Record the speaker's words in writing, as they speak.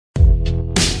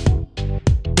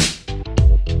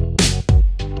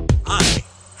I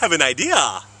have an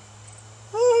idea.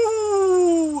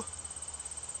 Woo!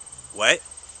 What?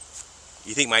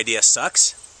 You think my idea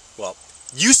sucks? Well,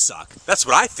 you suck. That's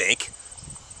what I think.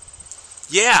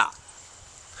 Yeah.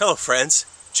 Hello, friends.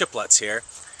 Chip Lutz here.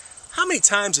 How many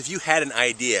times have you had an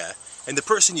idea and the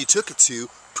person you took it to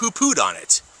poo-pooed on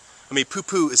it? I mean,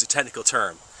 poo-poo is a technical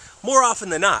term. More often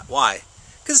than not. Why?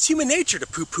 Because it's human nature to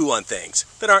poo-poo on things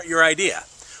that aren't your idea.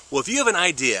 Well, if you have an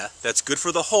idea that's good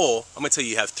for the whole, I'm going to tell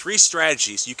you have 3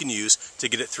 strategies you can use to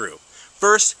get it through.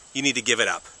 First, you need to give it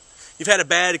up. You've had a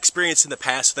bad experience in the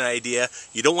past with an idea.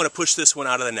 You don't want to push this one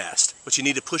out of the nest, but you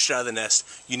need to push it out of the nest.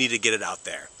 You need to get it out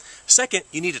there. Second,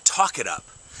 you need to talk it up.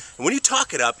 And when you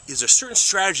talk it up, is there a certain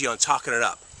strategy on talking it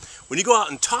up? When you go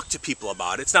out and talk to people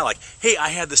about it, it's not like, hey, I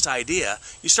had this idea.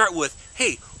 You start with,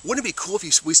 hey, wouldn't it be cool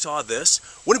if we saw this?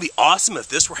 Wouldn't it be awesome if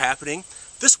this were happening?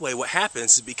 This way, what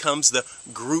happens is it becomes the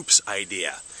group's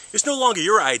idea. It's no longer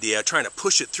your idea trying to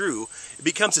push it through. It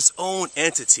becomes its own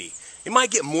entity. It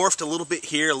might get morphed a little bit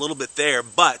here, a little bit there,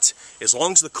 but as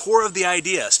long as the core of the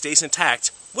idea stays intact,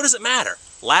 what does it matter?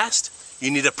 Last, you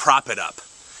need to prop it up.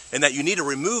 And that you need to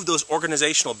remove those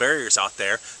organizational barriers out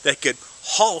there that could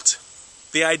halt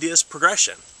the idea's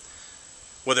progression.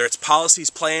 Whether it's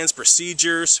policies, plans,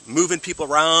 procedures, moving people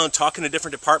around, talking to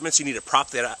different departments, you need to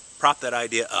prop that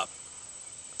idea up.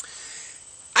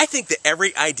 I think that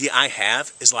every idea I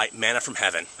have is like manna from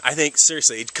heaven. I think,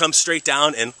 seriously, it comes straight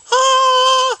down and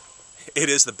it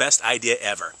is the best idea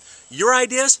ever. Your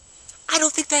ideas, I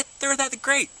don't think that they're that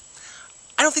great.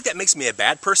 I don't think that makes me a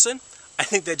bad person. I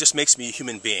think that just makes me a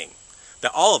human being.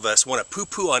 That all of us want to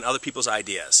poo-poo on other people's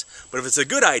ideas. But if it's a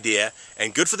good idea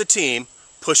and good for the team,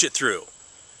 push it through.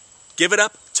 Give it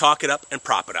up, talk it up, and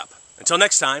prop it up. Until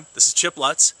next time, this is Chip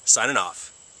Lutz, signing off.